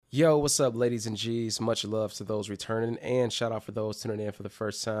Yo, what's up, ladies and G's? Much love to those returning, and shout out for those tuning in for the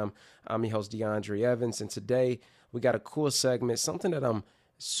first time. I'm your host, DeAndre Evans, and today we got a cool segment, something that I'm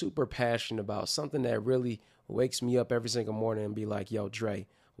super passionate about, something that really wakes me up every single morning and be like, yo, Dre,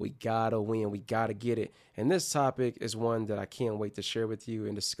 we gotta win, we gotta get it. And this topic is one that I can't wait to share with you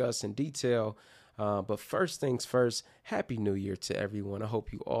and discuss in detail. But first things first, Happy New Year to everyone. I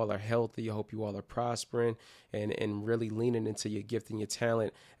hope you all are healthy. I hope you all are prospering and really leaning into your gift and your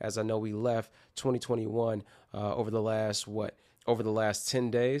talent. As I know we left 2021 over the last 10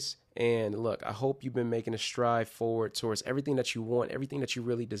 days. And look, I hope you've been making a stride forward towards everything that you want, everything that you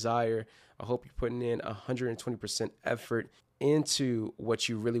really desire. I hope you're putting in 120% effort into what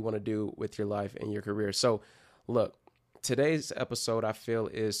you really want to do with your life and your career. So look, today's episode, I feel,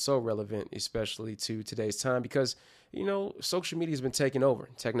 is so relevant, especially to today's time, because, social media has been taking over.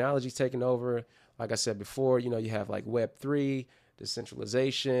 Technology's taking over. Like I said before, you have like Web3,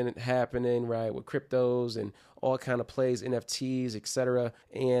 decentralization happening, right, with cryptos and all kind of plays, NFTs, etc.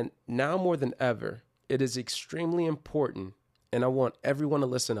 And now more than ever, it is extremely important, and I want everyone to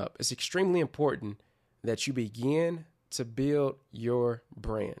listen up. It's extremely important that you begin to build your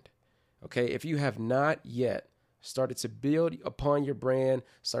brand. Okay, if you have not yet started to build upon your brand,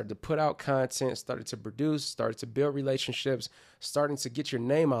 started to put out content, started to produce, started to build relationships, starting to get your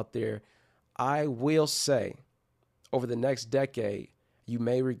name out there, I will say over the next decade, you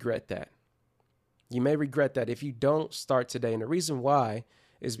may regret that. You may regret that if you don't start today. And the reason why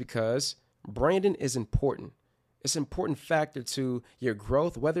is because branding is important. It's an important factor to your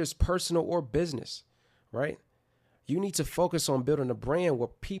growth, whether it's personal or business, right? You need to focus on building a brand where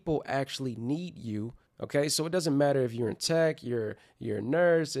people actually need you. Okay, so it doesn't matter if you're in tech, you're a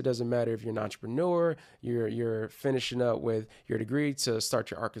nurse. It doesn't matter if you're an entrepreneur, you're finishing up with your degree to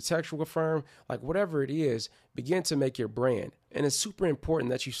start your architectural firm. Like whatever it is, begin to make your brand. And it's super important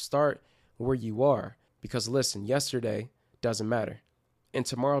that you start where you are, because listen, yesterday doesn't matter and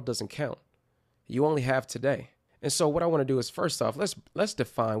tomorrow doesn't count. You only have today. And so what I want to do is, first off, let's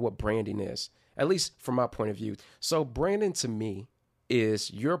define what branding is, at least from my point of view. So branding to me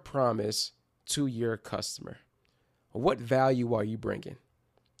is your promise to your customer. What value are you bringing,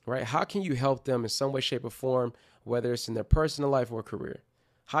 right? How can you help them in some way, shape, or form, whether it's in their personal life or career?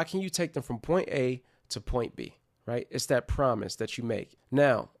 How can you take them from point A to point B, right? It's that promise that you make.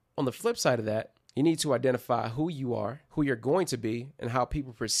 Now, on the flip side of that, you need to identify who you are, who you're going to be, and how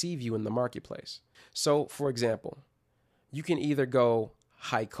people perceive you in the marketplace. So, for example, you can either go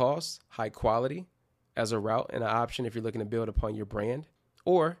high cost, high quality as a route and an option if you're looking to build upon your brand,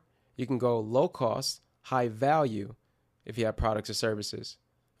 or you can go low cost, high value if you have products or services,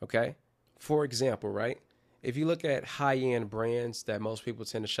 okay? For example, right? If you look at high-end brands that most people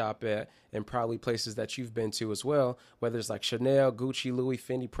tend to shop at, and probably places that you've been to as well, whether it's like Chanel, Gucci, Louis,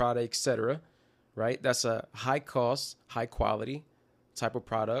 Fendi, Prada, etc., right? That's a high cost, high quality type of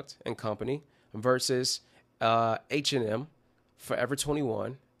product and company versus H&M, Forever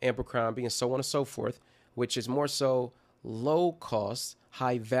 21, Abercrombie, and so on and so forth, which is more so low cost,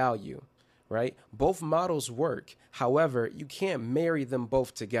 high value, right? Both models work. However, you can't marry them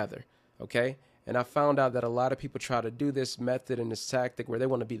both together, okay? And I found out that a lot of people try to do this method and this tactic where they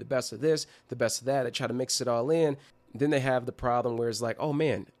want to be the best of this, the best of that. They try to mix it all in. Then they have the problem where it's like, oh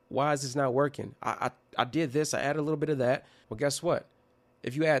man, why is this not working? I did this, I added a little bit of that. Well, guess what?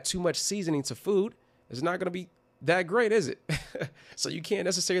 If you add too much seasoning to food, it's not going to be that great, is it? So you can't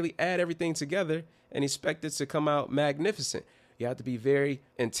necessarily add everything together and expect it to come out magnificent. You have to be very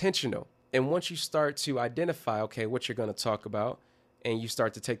intentional. And once you start to identify, okay, what you're going to talk about, and you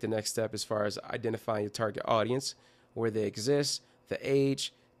start to take the next step as far as identifying your target audience, where they exist, the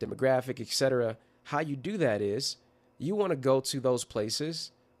age, demographic, etc., how you do that is you want to go to those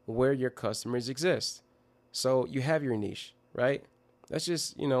places where your customers exist. So you have your niche, right? Let's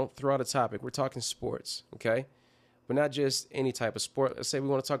just, throw out a topic. We're talking sports, okay? But not just any type of sport. Let's say we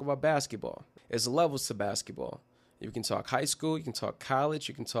want to talk about basketball. There's levels to basketball. You can talk high school, you can talk college,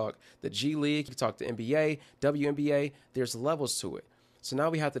 you can talk the G League, you can talk the NBA, WNBA. There's levels to it. So now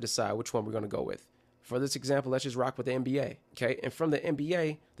we have to decide which one we're going to go with. For this example, let's just rock with the NBA, okay? And from the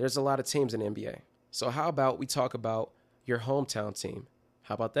NBA, there's a lot of teams in the NBA. So how about we talk about your hometown team?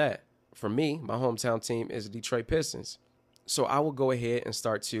 How about that? For me, my hometown team is the Detroit Pistons. So I will go ahead and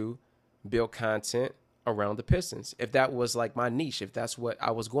start to build content around the Pistons. If that was like my niche, if that's what I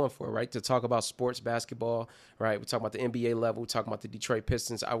was going for, right? To talk about sports, basketball, right? We talk about the NBA level, we talk about the Detroit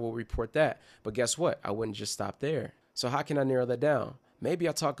Pistons, I will report that. But guess what? I wouldn't just stop there. So how can I narrow that down? Maybe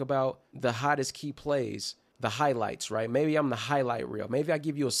I talk about the hottest key plays, the highlights, right? Maybe I'm the highlight reel. Maybe I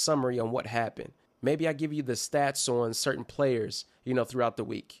give you a summary on what happened. Maybe I give you the stats on certain players throughout the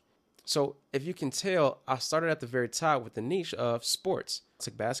week. So if you can tell, I started at the very top with the niche of sports. I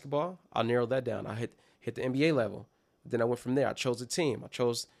took basketball, I narrowed that down. I hit the NBA level. Then I went from there. I chose a team. I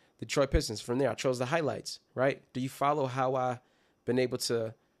chose the Detroit Pistons. From there, I chose the highlights, right? Do you follow how I've been able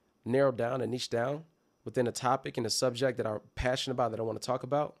to narrow down and niche down within a topic and a subject that I'm passionate about, that I want to talk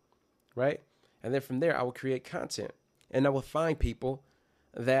about, right? And then from there, I will create content. And I will find people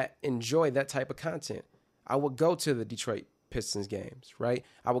that enjoy that type of content. I will go to the Detroit Pistons games, right?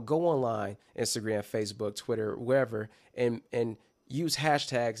 I will go online, Instagram, Facebook, Twitter, wherever, and use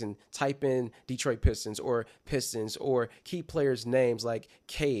hashtags and type in Detroit Pistons or key players' names like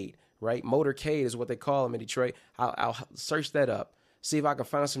Cade, right? Motorcade is what they call them in Detroit. I'll search that up, see if I can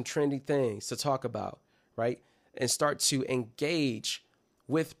find some trendy things to talk about, right? And start to engage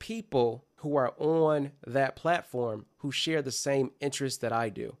with people who are on that platform who share the same interests that I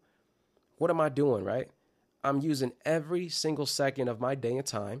do. What am I doing, right? I'm using every single second of my day and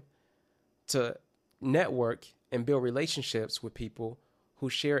time to network and build relationships with people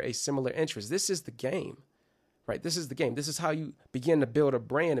who share a similar interest. This is the game, right? This is the game. This is how you begin to build a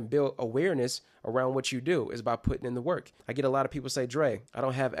brand and build awareness around what you do, is by putting in the work. I get a lot of people say, Dre, I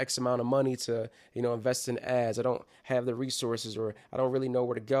don't have X amount of money to, invest in ads. I don't have the resources, or I don't really know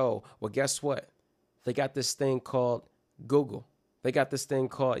where to go. Well, guess what? They got this thing called Google. They got this thing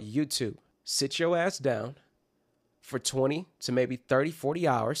called YouTube. Sit your ass down for 20 to maybe 30, 40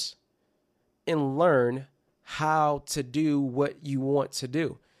 hours and learn how to do what you want to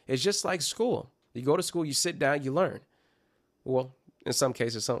do. It's just like school. You go to school, you sit down, you learn. Well, in some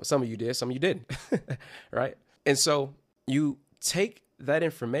cases, some of you did, some of you didn't, right? And so you take that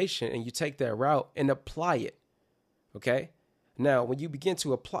information and you take that route and apply it, okay? Now, when you begin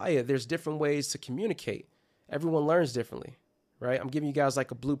to apply it, there's different ways to communicate. Everyone learns differently, right? I'm giving you guys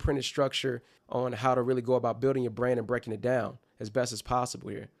like a blueprinted structure on how to really go about building your brand and breaking it down as best as possible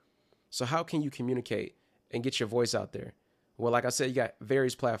here. So how can you communicate and get your voice out there? Well, like I said, you got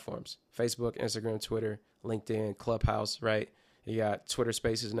various platforms: Facebook, Instagram, Twitter, LinkedIn, Clubhouse, right? You got Twitter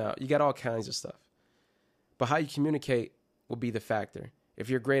Spaces now. You got all kinds of stuff. But how you communicate will be the factor. If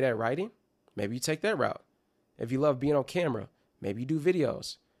you're great at writing, maybe you take that route. If you love being on camera, maybe you do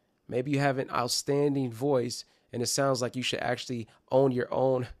videos. Maybe you have an outstanding voice and it sounds like you should actually own your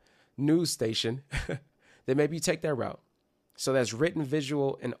own news station, then maybe you take that route. So that's written,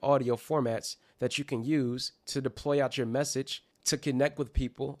 visual, and audio formats that you can use to deploy out your message to connect with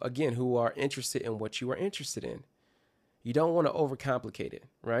people, again, who are interested in what you are interested in. You don't want to overcomplicate it,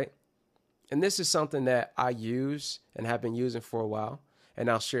 right? And this is something that I use and have been using for a while, and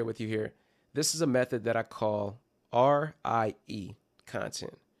I'll share with you here. This is a method that I call RIE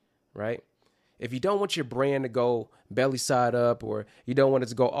content, right? If you don't want your brand to go belly side up, or you don't want it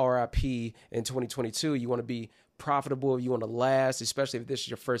to go RIP in 2022, you want to be profitable, you want to last, especially if this is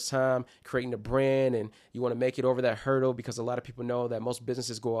your first time creating a brand and you want to make it over that hurdle, because a lot of people know that most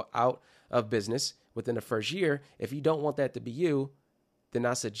businesses go out of business within the first year. If you don't want that to be you, then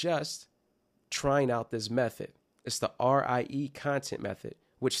I suggest trying out this method. It's the RIE content method,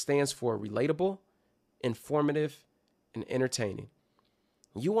 which stands for relatable, informative, and entertaining.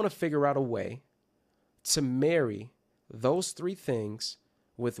 You want to figure out a way to marry those three things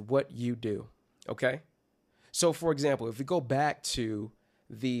with what you do, okay? So, for example, if we go back to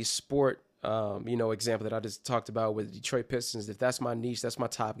the sport, example that I just talked about with Detroit Pistons, if that's my niche, that's my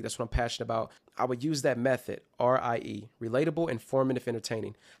topic, that's what I'm passionate about, I would use that method, RIE, relatable, informative,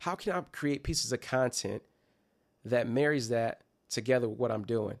 entertaining. How can I create pieces of content that marries that together with what I'm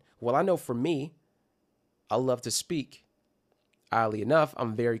doing? Well, I know for me, I love to speak. Oddly enough,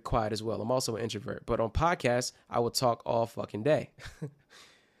 I'm very quiet as well. I'm also an introvert. But on podcasts, I will talk all fucking day.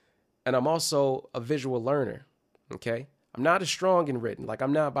 And I'm also a visual learner, okay? I'm not as strong in written. Like,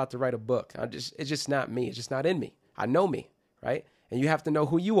 I'm not about to write a book. It's just not me. It's just not in me. I know me, right? And you have to know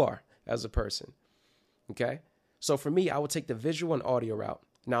who you are as a person, okay? So for me, I would take the visual and audio route.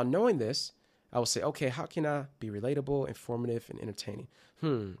 Now, knowing this, I would say, okay, how can I be relatable, informative, and entertaining?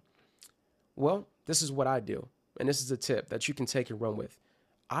 Well, this is what I do. And this is a tip that you can take and run with.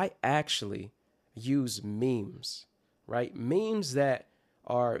 I actually use memes, right? Memes that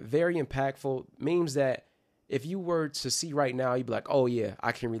are very impactful, memes that if you were to see right now, you'd be like, oh yeah,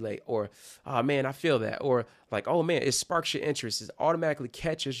 I can relate. Or, oh man, I feel that. Or like, oh man, it sparks your interest. It automatically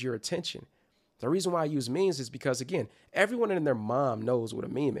catches your attention. The reason why I use memes is because, again, everyone and their mom knows what a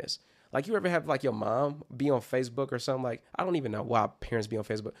meme is. Like, you ever have like your mom be on Facebook or something? Like, I don't even know why parents be on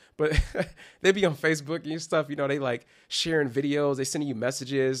Facebook, but they be on Facebook and stuff. You know, they like sharing videos, they sending you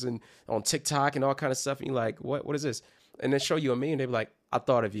messages and on TikTok and all kind of stuff. And you're like, what is this? And then show you a meme and they be like, I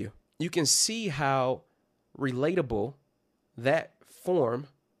thought of you. You can see how relatable that form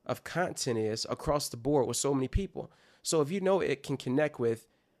of content is across the board with so many people. So if you know it can connect with,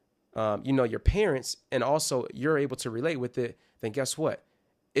 your parents, and also you're able to relate with it, then guess what?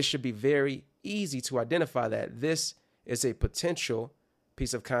 It should be very easy to identify that this is a potential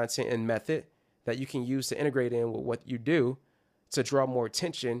piece of content and method that you can use to integrate in with what you do to draw more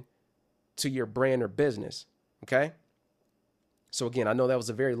attention to your brand or business. Okay. So again, I know that was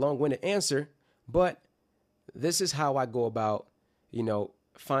a very long-winded answer, but this is how I go about,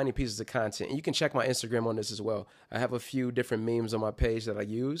 finding pieces of content. And you can check my Instagram on this as well. I have a few different memes on my page that I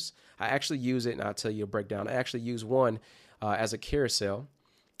use. I actually use it, and I'll tell you a breakdown. I actually use one as a carousel.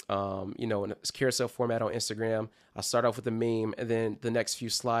 In a carousel format on Instagram. I start off with a meme, and then the next few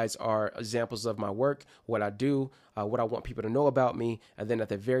slides are examples of my work, what I do, what I want people to know about me. And then at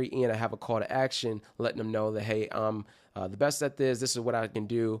the very end, I have a call to action, letting them know that, hey, I'm the best at this. This is what I can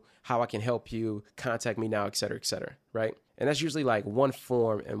do, how I can help you, contact me now, et cetera, right? And that's usually like one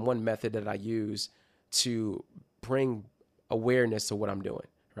form and one method that I use to bring awareness to what I'm doing,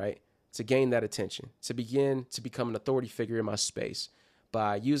 right? To gain that attention, to begin to become an authority figure in my space,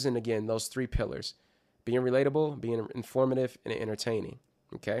 by using, again, those three pillars: being relatable, being informative, and entertaining.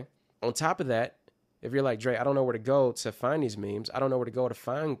 Okay. On top of that, if you're like, Dre, I don't know where to go to find these memes, I don't know where to go to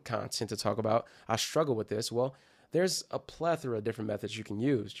find content to talk about, I struggle with this. Well, there's a plethora of different methods you can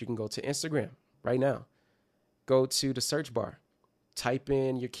use. You can go to Instagram right now. Go to the search bar, type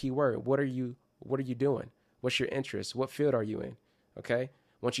in your keyword. What are you doing? What's your interest? What field are you in? Okay.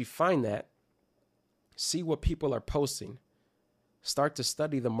 Once you find that, see what people are posting. Start to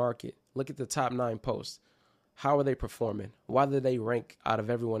study the market. Look at the top 9 posts. How are they performing? Why did they rank out of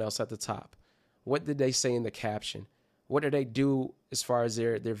everyone else at the top? What did they say in the caption? What did they do as far as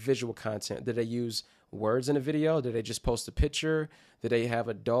their visual content? Did they use words in a video? Did they just post a picture? Did they have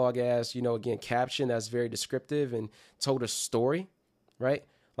a dog ass, caption that's very descriptive and told a story, right?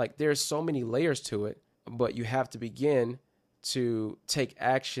 Like, there's so many layers to it, but you have to begin to take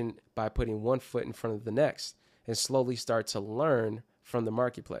action by putting one foot in front of the next and slowly start to learn from the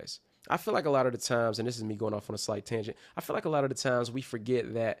marketplace. I feel like a lot of the times, and this is me going off on a slight tangent, I feel like a lot of the times we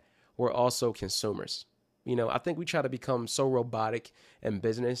forget that we're also consumers. I think we try to become so robotic in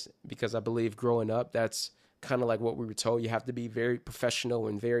business because I believe growing up, that's kind of like what we were told. You have to be very professional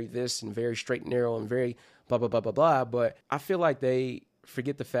and very this and very straight and narrow and very blah, blah, blah, blah, blah. But I feel like they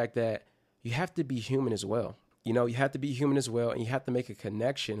forget the fact that you have to be human as well. You have to be human as well, and you have to make a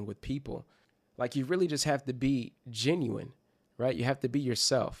connection with people. Like, you really just have to be genuine, right? You have to be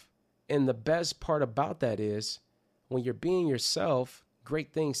yourself. And the best part about that is when you're being yourself,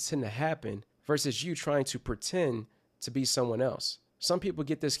 great things tend to happen versus you trying to pretend to be someone else. Some people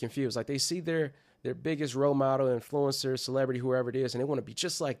get this confused. Like, they see their biggest role model, influencer, celebrity, whoever it is, and they want to be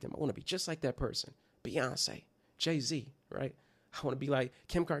just like them. I want to be just like that person. Beyonce, Jay-Z, right? I want to be like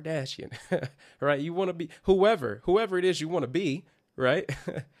Kim Kardashian, right? You want to be whoever it is you want to be, right?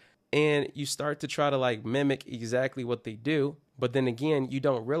 And you start to try to like mimic exactly what they do. But then again, you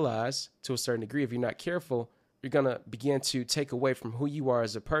don't realize, to a certain degree, if you're not careful, you're going to begin to take away from who you are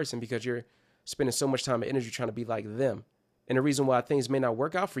as a person because you're spending so much time and energy trying to be like them. And the reason why things may not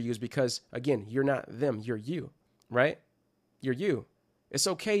work out for you is because, again, you're not them. You're you, right? You're you. It's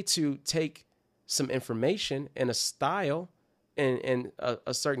okay to take some information and a style and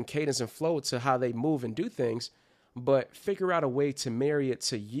a certain cadence and flow to how they move and do things, but figure out a way to marry it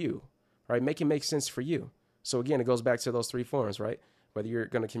to you, right? Make it make sense for you. So again, it goes back to those three forms, right? Whether you're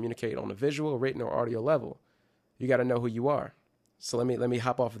going to communicate on a visual, written, or audio level, you got to know who you are. So let me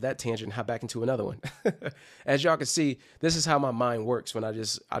hop off of that tangent and hop back into another one. As y'all can see, this is how my mind works when I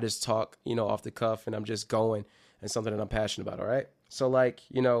just talk, off the cuff, and I'm just going and something that I'm passionate about. All right. So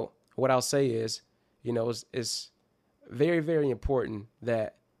what I'll say is, it's very, very important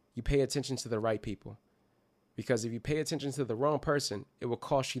that you pay attention to the right people, because if you pay attention to the wrong person, it will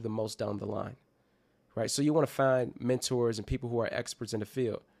cost you the most down the line. Right. So you want to find mentors and people who are experts in the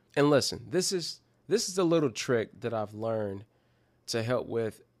field. And listen, this is a little trick that I've learned to help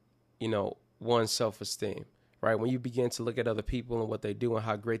with, one's self-esteem, right? When you begin to look at other people and what they do and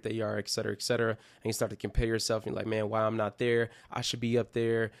how great they are, et cetera, and you start to compare yourself and you're like, man, why I'm not there? I should be up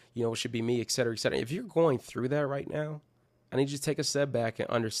there. It should be me, et cetera, et cetera. If you're going through that right now, I need you to take a step back and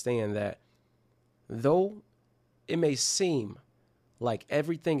understand that though it may seem like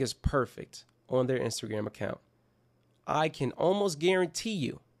everything is perfect on their Instagram account, I can almost guarantee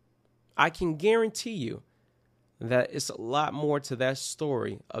you that it's a lot more to that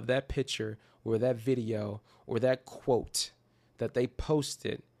story of that picture or that video or that quote that they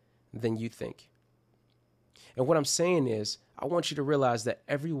posted than you think. And what I'm saying is, I want you to realize that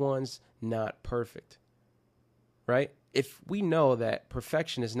everyone's not perfect, right? if we know that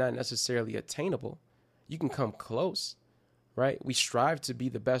perfection is not necessarily attainable, you can come close, right? We strive to be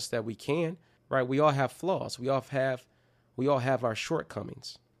the best that we can, right? We all have flaws. We all have our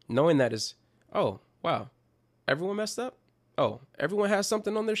shortcomings. Knowing that is, oh, wow, everyone messed up? Oh, everyone has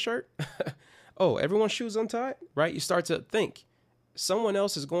something on their shirt? Oh, everyone's shoes untied, right? You start to think someone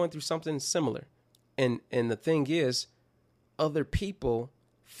else is going through something similar. And the thing is, other people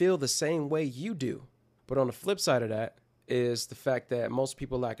feel the same way you do. But on the flip side of that is the fact that most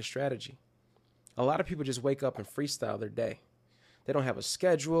people lack a strategy. A lot of people just wake up and freestyle their day. They don't have a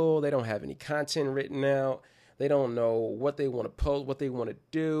schedule. They don't have any content written out. They don't know what they want to post, what they want to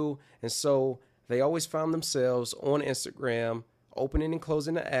do. And so they always found themselves on Instagram, opening and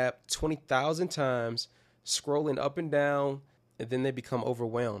closing the app 20,000 times, scrolling up and down, and then they become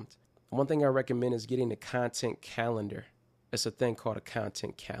overwhelmed. One thing I recommend is getting a content calendar. It's a thing called a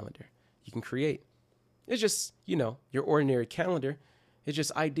content calendar you can create. It's just, your ordinary calendar. It's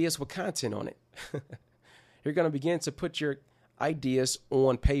just ideas with content on it. You're going to begin to put your ideas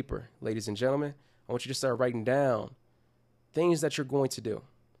on paper, ladies and gentlemen. I want you to start writing down things that you're going to do.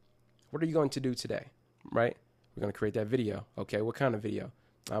 What are you going to do today, right? We're going to create that video. Okay, what kind of video?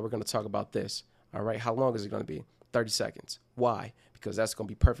 We're going to talk about this. All right, how long is it going to be? 30 seconds. Why? Because that's going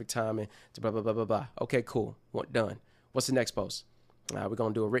to be perfect timing to blah, blah, blah, blah, blah. Okay, cool. Done. What's the next post? We're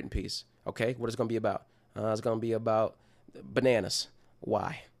going to do a written piece. Okay, what is it going to be about? It's going to be about bananas.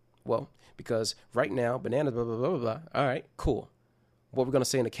 Why? Well, because right now, bananas, blah, blah, blah, blah, blah. All right, cool. What we're going to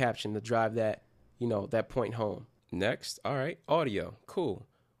say in the caption to drive that, that point home. Next, all right, audio. Cool.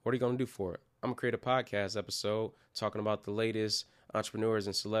 What are you going to do for it? I'm going to create a podcast episode talking about the latest entrepreneurs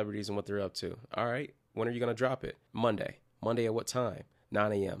and celebrities and what they're up to. All right, when are you going to drop it? Monday. Monday at what time?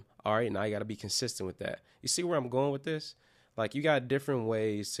 9 a.m. All right, now you got to be consistent with that. You see where I'm going with this? Like, you got different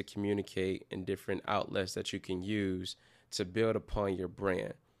ways to communicate and different outlets that you can use to build upon your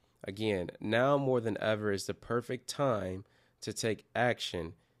brand. Again, now more than ever is the perfect time to take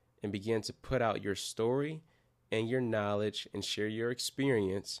action and begin to put out your story and your knowledge and share your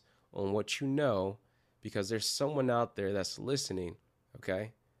experience on what you know, because there's someone out there that's listening,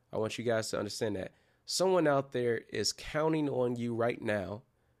 okay? I want you guys to understand that. Someone out there is counting on you right now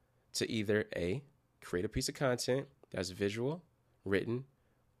to either A, create a piece of content that's visual, written,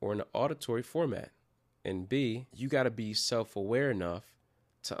 or in an auditory format. And B, you got to be self-aware enough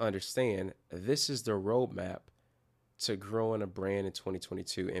to understand this is the roadmap to growing a brand in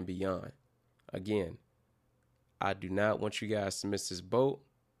 2022 and beyond. Again, I do not want you guys to miss this boat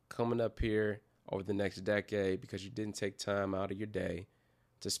coming up here over the next decade because you didn't take time out of your day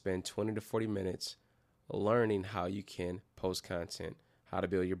to spend 20 to 40 minutes learning how you can post content, how to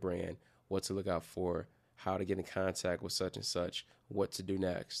build your brand, what to look out for, how to get in contact with such and such, what to do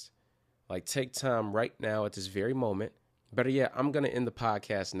next. Like, take time right now at this very moment. Better yet, I'm going to end the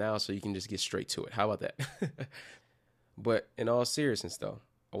podcast now so you can just get straight to it. How about that? But in all seriousness, though,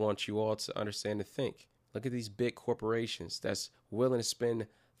 I want you all to understand and think. Look at these big corporations that's willing to spend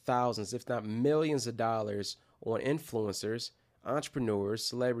thousands, if not millions of dollars on influencers, entrepreneurs,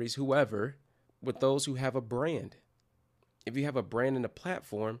 celebrities, whoever, with those who have a brand. If you have a brand and a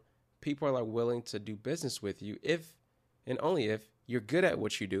platform, people are willing to do business with you if and only if you're good at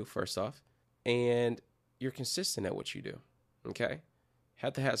what you do, first off, and you're consistent at what you do, okay?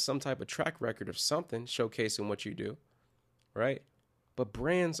 Have to have some type of track record of something showcasing what you do, right? But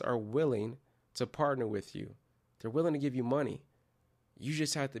brands are willing to partner with you. They're willing to give you money. You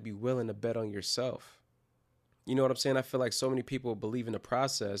just have to be willing to bet on yourself. You know what I'm saying? I feel like so many people believe in the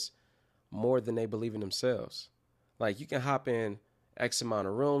process more than they believe in themselves. Like, you can hop in X amount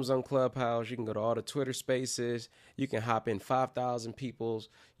of rooms on Clubhouse. You can go to all the Twitter spaces. You can hop in 5,000 people's,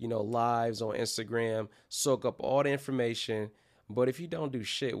 lives on Instagram, soak up all the information. But if you don't do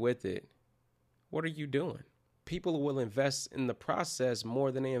shit with it, what are you doing? People will invest in the process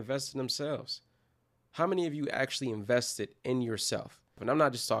more than they invest in themselves. How many of you actually invested in yourself? And I'm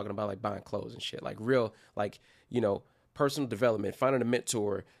not just talking about like buying clothes and shit, like real, personal development, finding a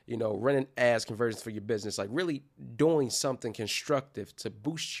mentor, running ads conversions for your business, like really doing something constructive to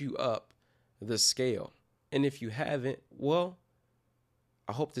boost you up the scale. And if you haven't, well,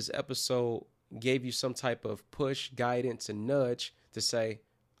 I hope this episode gave you some type of push, guidance, and nudge to say,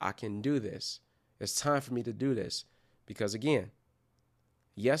 I can do this. It's time for me to do this. Because again,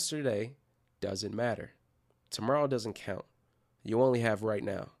 yesterday doesn't matter. Tomorrow doesn't count. You only have right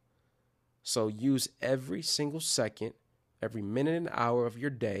now. So use every single second, every minute and hour of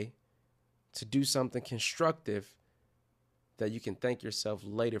your day to do something constructive that you can thank yourself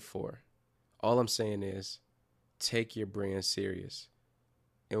later for. All I'm saying is take your brand serious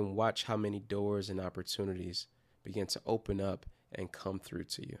and watch how many doors and opportunities begin to open up and come through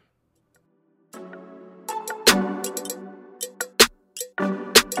to you.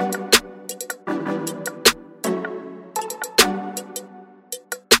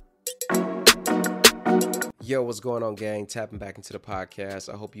 Yo, what's going on, gang? Tapping back into the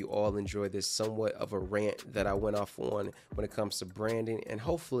podcast. I hope you all enjoyed this somewhat of a rant that I went off on when it comes to branding, and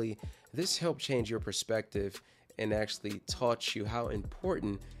hopefully this helped change your perspective and actually taught you how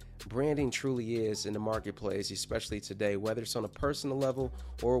important branding truly is in the marketplace, especially today, whether it's on a personal level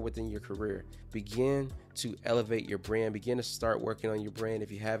or within your career. Begin to elevate your brand. Begin to start working on your brand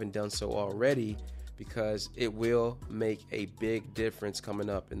if you haven't done so already, because it will make a big difference coming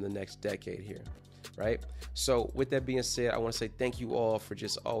up in the next decade here. Right? So with that being said, I want to say thank you all for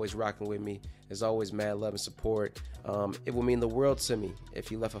just always rocking with me. As always, mad love and support. It will mean the world to me if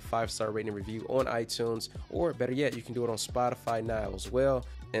you left a 5-star rating review on iTunes, or better yet, you can do it on Spotify now as well.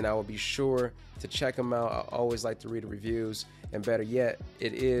 And I will be sure to check them out. I always like to read the reviews. And better yet,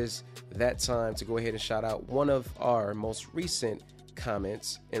 it is that time to go ahead and shout out one of our most recent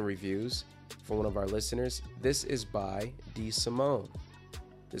comments and reviews for one of our listeners. This is by D. Simone.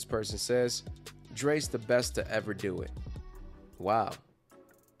 This person says, "Dre's the best to ever do it." Wow,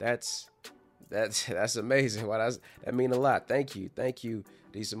 that's amazing. Wow, that means a lot. Thank you,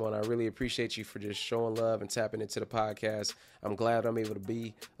 D. Simone. I really appreciate you for just showing love and tapping into the podcast. I'm glad I'm able to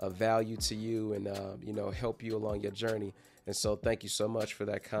be of value to you and help you along your journey. And so, thank you so much for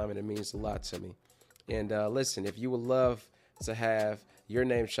that comment. It means a lot to me. And listen, if you would love to have your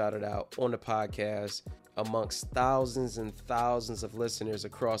name shouted out on the podcast amongst thousands and thousands of listeners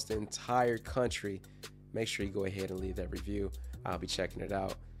across the entire country, make sure you go ahead and leave that review. I'll be checking it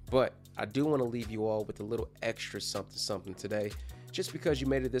out. But I do want to leave you all with a little extra something today. Just because you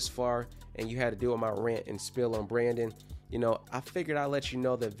made it this far and you had to deal with my rant and spill on Brandon, I figured I'd let you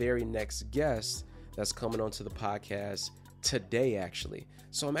know the very next guest that's coming onto the podcast today, actually.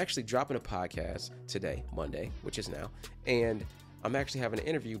 So I'm actually dropping a podcast today, Monday, which is now, and I'm actually having an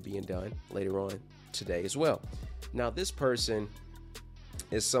interview being done later on today as well. Now, this person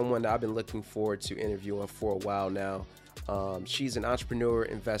is someone that I've been looking forward to interviewing for a while now. She's an entrepreneur,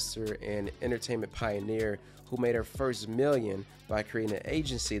 investor, and entertainment pioneer who made her first million by creating an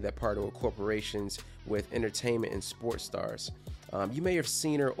agency that partnered with corporations with entertainment and sports stars. You may have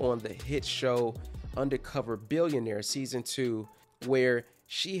seen her on the hit show Undercover Billionaire Season 2, where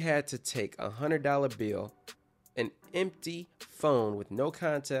she had to take a $100 bill, an empty phone with no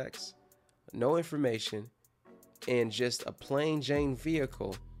contacts, no information, and just a plain Jane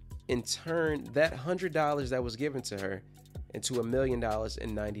vehicle, and turn that $100 that was given to her into $1 million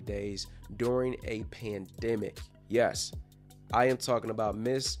in 90 days during a pandemic. Yes, I am talking about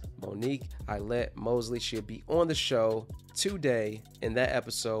Miss Monique Ailette Mosley. She'll be on the show today, and that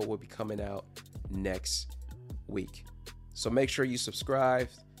episode will be coming out next week. So make sure you subscribe.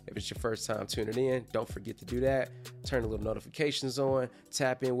 If it's your first time tuning in, don't forget to do that. Turn the little notifications on.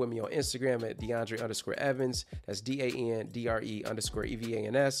 Tap in with me on Instagram at DeAndre_Evans. That's DANDRE_EVANS.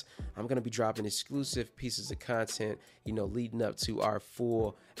 I'm going to be dropping exclusive pieces of content, leading up to our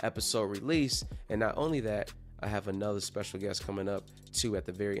full episode release. And not only that, I have another special guest coming up too at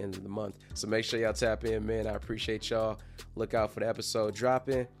the very end of the month. So make sure y'all tap in, man. I appreciate y'all. Look out for the episode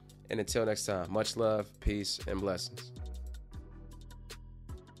dropping. And until next time, much love, peace, and blessings.